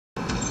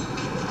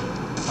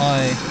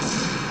Hi.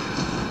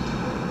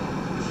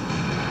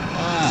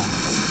 Ah.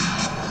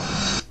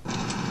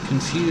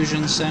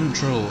 Confusion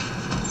Central.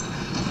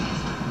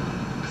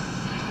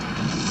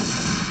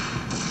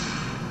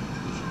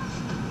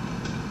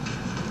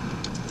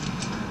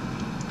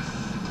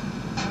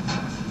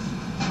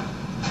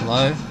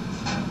 Hello?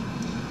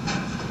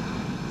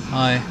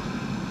 Hi.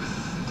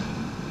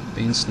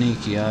 Being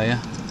sneaky, are ya?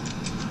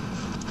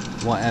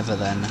 Whatever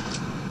then.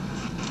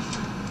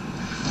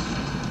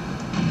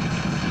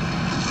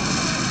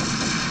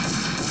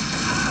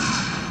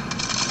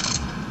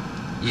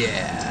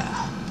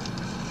 Yeah.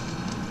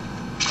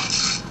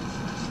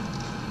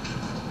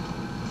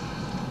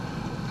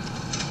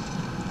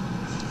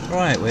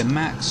 Right, we're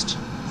maxed.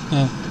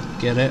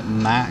 Get it?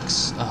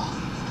 Max.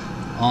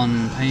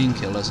 On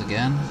painkillers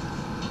again.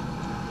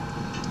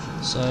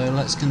 So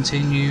let's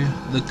continue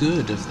the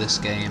good of this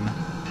game.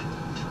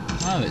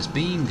 Oh, it's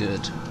been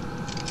good.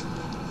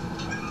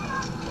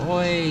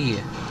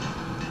 Oi!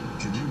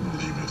 Can you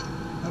believe it?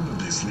 How about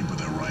they sleep with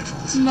their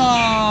rifles? No!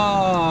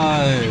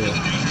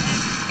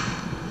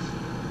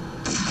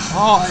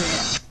 Oh,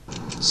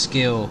 yeah.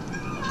 Skill.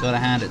 Gotta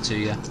hand it to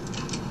you.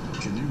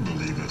 Can you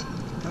believe it?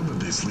 How about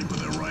they sleep with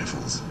their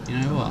rifles? You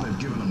know what? They've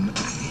given them...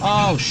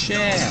 Oh,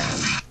 shit!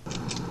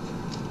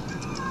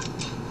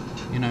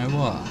 You know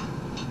what?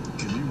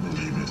 Can you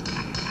believe it?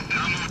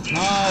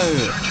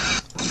 No!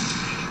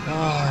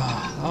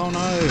 Oh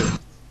no!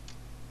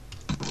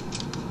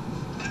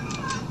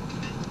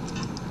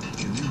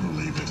 Can you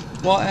believe it?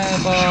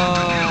 Whatever!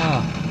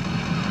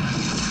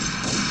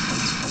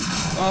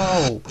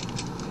 Oh!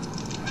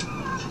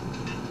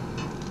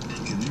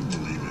 Can you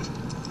believe it?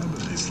 How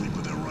about they sleep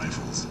with their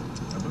rifles?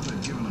 How about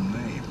they've given them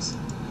names?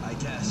 I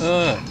guess.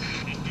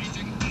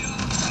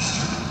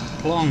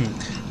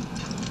 Plonk.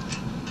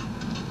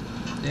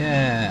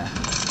 Yeah.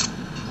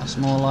 That's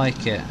more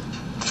like it.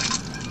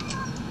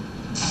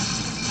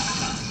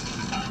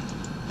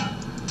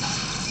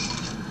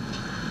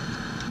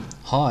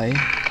 Hi.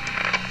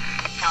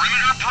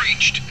 Perimeter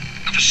breached.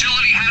 The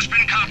facility has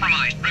been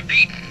compromised.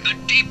 Repeat, the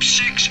Deep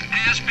Six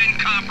has been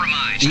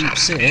compromised. Deep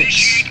Six?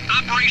 Initiate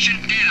Operation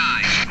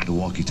Deadeye. The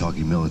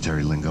walkie-talkie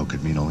military lingo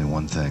could mean only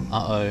one thing.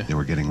 Uh-oh. They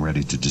were getting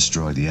ready to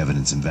destroy the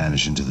evidence and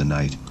vanish into the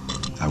night.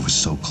 I was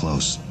so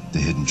close. The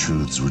hidden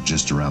truths were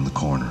just around the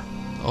corner.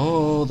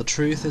 Oh, the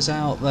truth is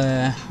out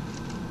there.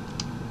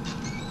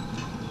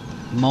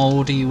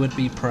 Moldy would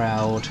be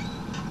proud.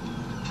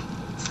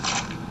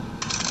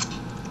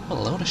 What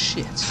a load of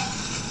shit.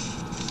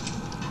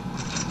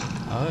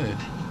 Oh.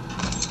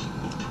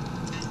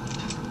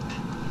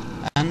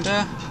 And,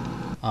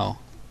 oh.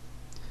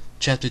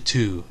 Chapter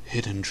 2,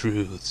 Hidden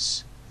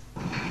Truths.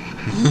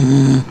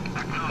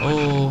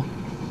 Oh,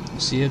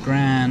 see a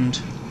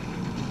grand.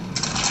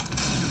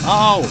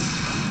 Oh!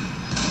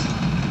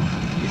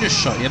 You just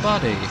shot your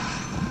buddy.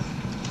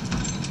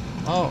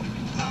 Oh.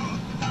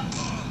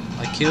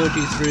 I killed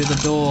you through the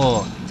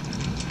door.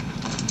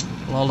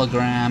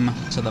 Hologram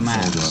to the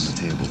max. Folder on the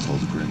table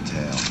told a grim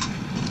tale.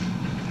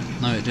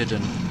 No, it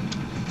didn't.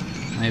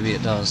 Maybe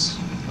it does.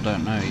 I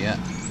don't know yet.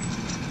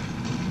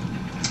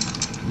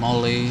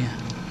 Molly.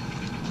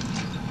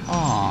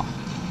 Ah.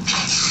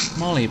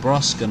 Molly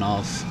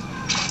Broskanov.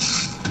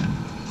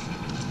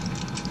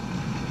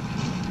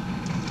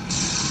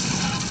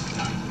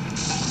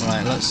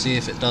 Right, let's see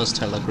if it does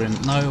tell a grim.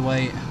 No,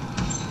 wait.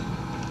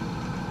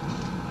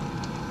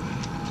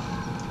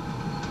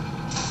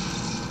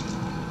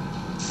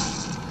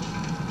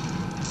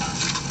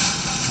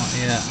 Not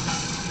yet.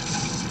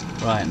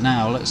 Right,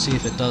 now let's see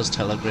if it does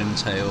tell a grim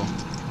tale.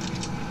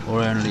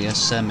 Or only a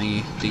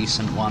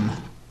semi-decent one.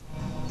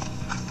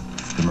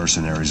 The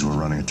mercenaries were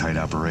running a tight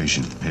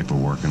operation,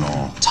 paperwork and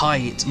all.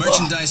 Tight!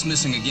 Merchandise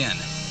missing again.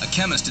 A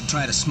chemist had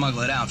tried to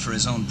smuggle it out for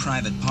his own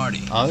private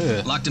party.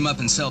 Oh. Locked him up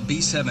in cell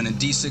B7 in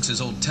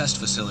D6's old test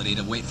facility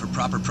to wait for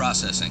proper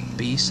processing.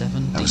 B7,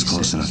 D6. I was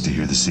close enough to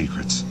hear the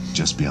secrets,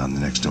 just beyond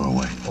the next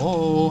doorway.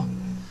 Oh.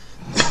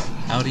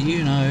 How do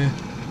you know?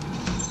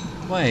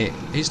 Wait,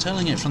 he's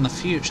telling it from the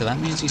future. That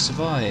means he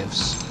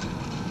survives.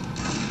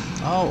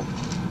 Oh.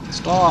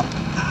 Stop.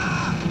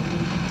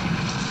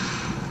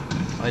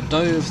 I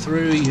dove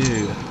through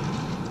you.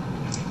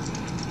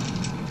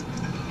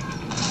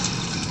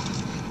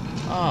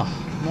 Ah,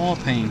 more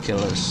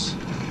painkillers.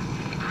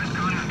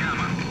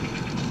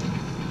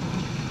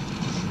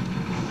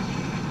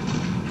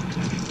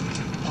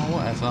 Oh,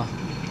 whatever.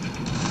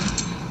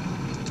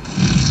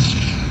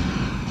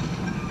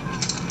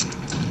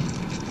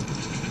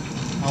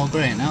 Oh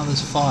great, now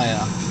there's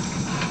fire.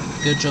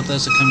 Good job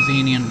there's a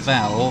convenient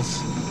valve.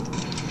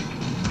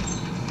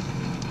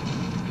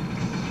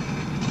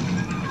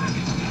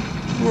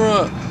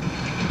 Bruh.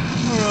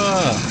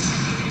 Bruh.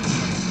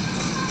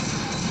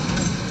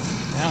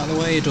 Get out of the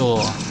way,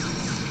 door.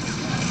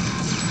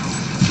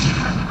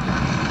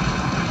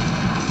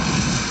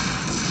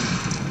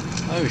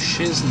 Oh,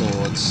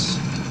 shiznlords.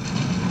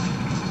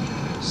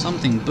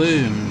 Something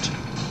boomed.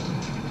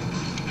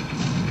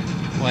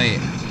 Wait.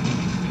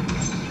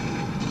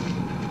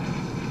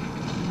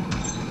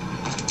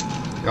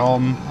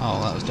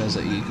 Oh, that was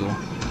Desert Eagle.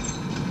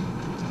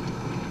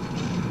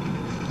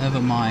 Never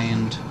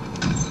mind.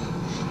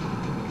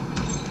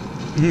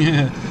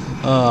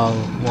 Oh,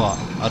 what?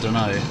 I don't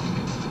know.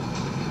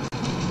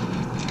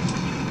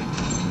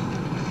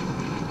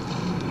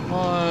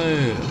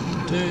 Whoa,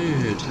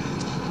 dude.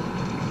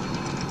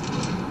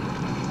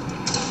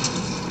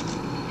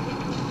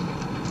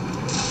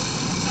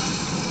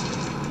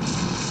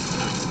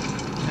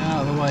 Get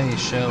out of the way,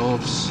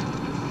 shelves.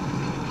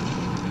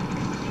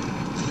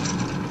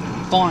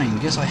 Fine,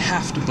 guess I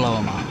have to blow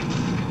them up.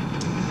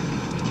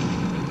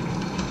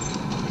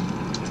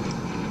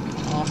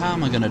 Oh, how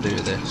am I gonna do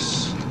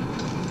this?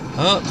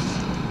 Up.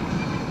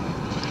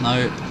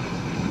 No.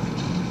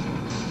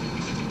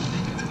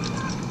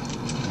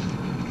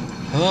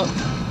 Up.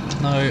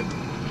 No.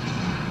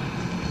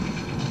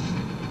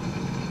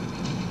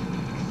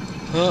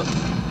 Up.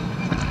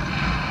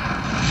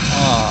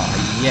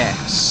 Ah,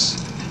 yes.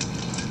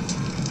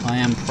 I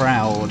am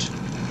proud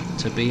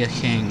to be a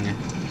king.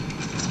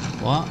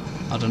 What?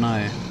 I don't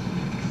know.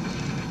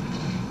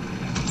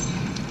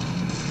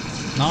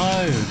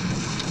 No.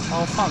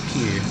 Oh, fuck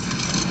you.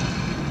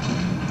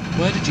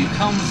 Where did you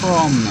come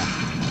from?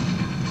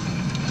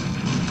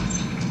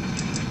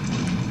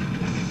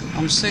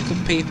 I'm sick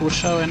of people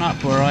showing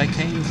up where I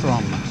came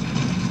from.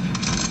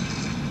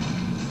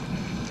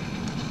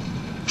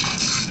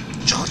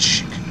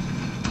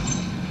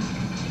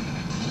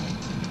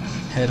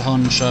 Head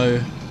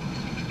honcho.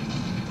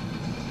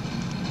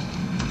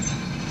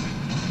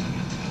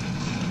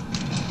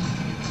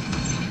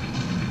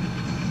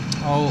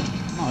 Oh,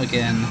 not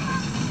again.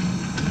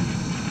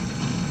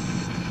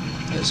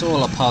 It's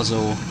all a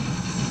puzzle.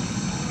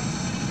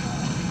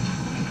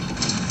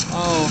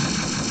 Oh.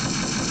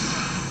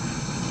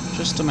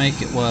 Just to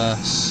make it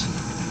worse.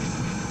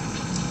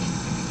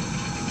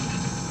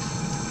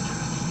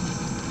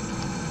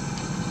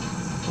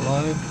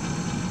 Hello?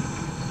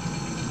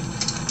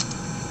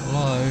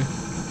 Hello?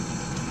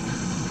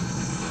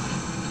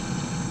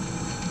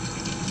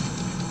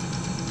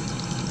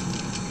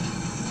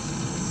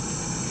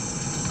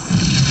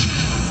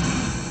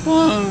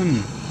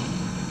 Boom!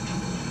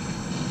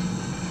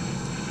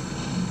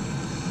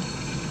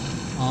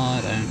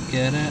 I don't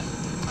get it.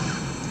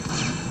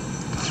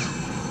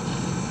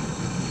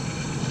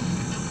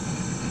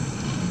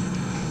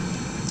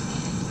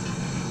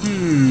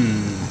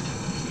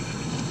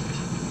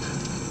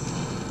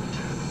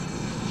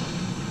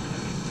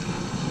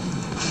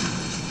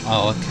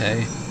 Oh,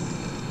 okay.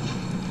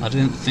 I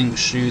didn't think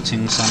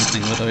shooting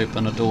something would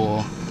open a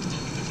door.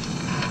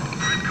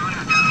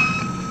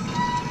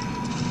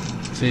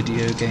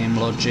 Video game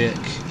logic.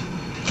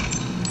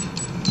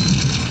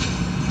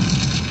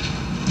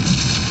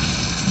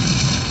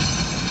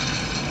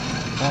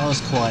 That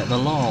was quite the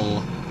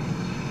lol.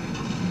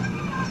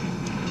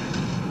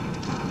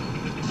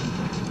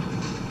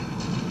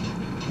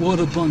 What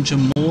a bunch of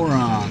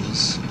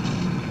morons.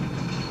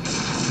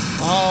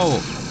 Oh!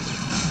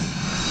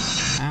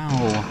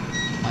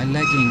 Ow. My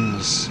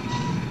leggings.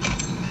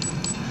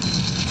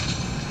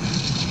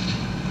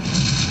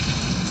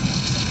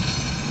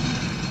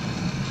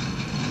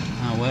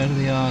 Now, where do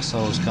the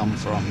arseholes come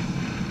from?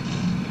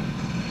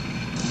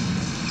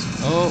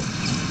 Oh!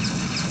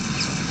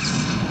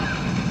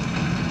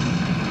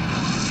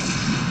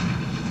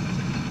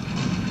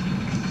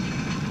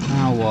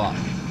 Now what?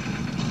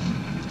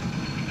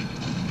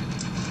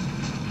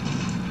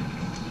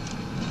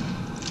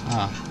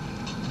 Ah,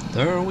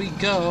 there we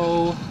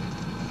go.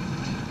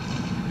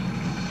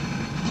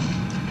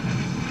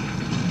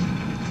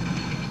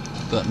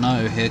 But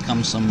no, here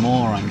comes some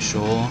more, I'm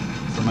sure,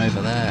 from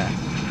over there.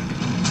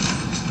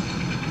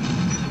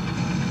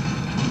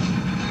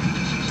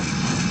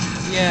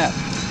 Yeah.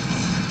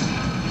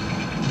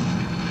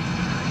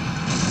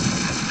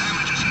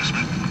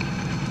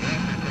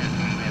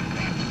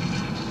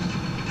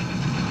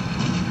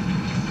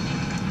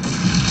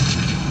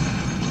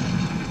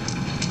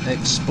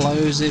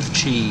 Explosive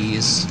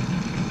cheese.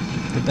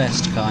 The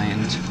best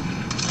kind.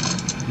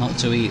 Not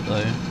to eat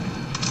though.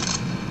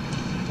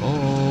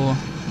 Oh,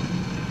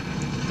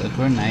 the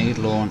grenade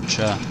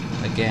launcher.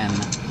 Again.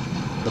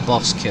 The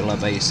boss killer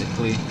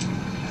basically.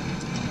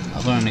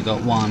 I've only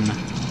got one.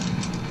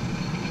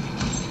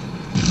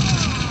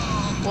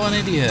 What an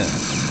idiot.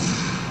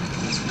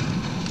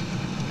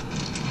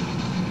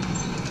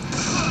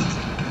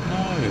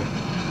 No.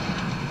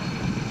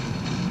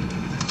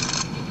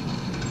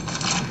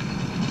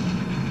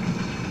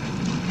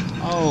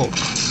 Oh.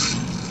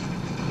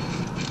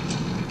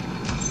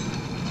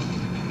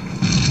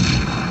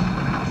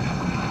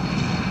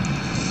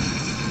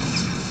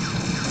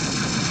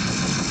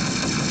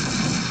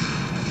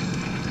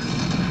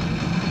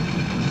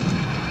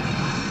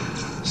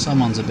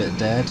 Someone's a bit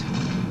dead.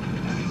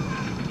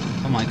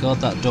 Oh my god,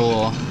 that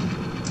door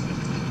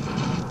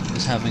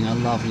is having a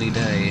lovely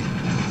day.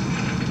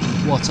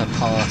 What a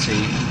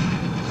party.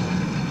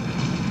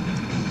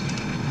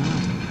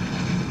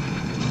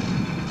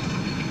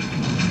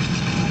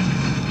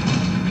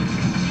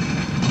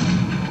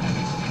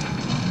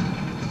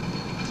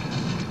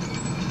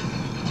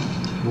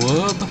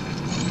 Whoop.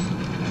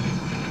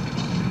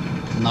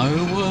 No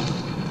whoop.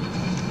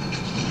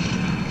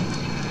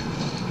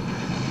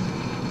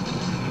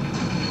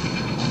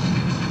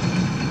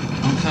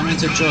 coming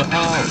to join.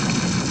 Oh!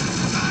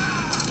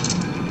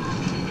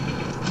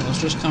 I was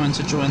just coming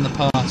to join the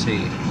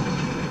party.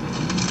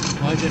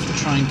 Why'd you have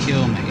to try and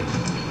kill me?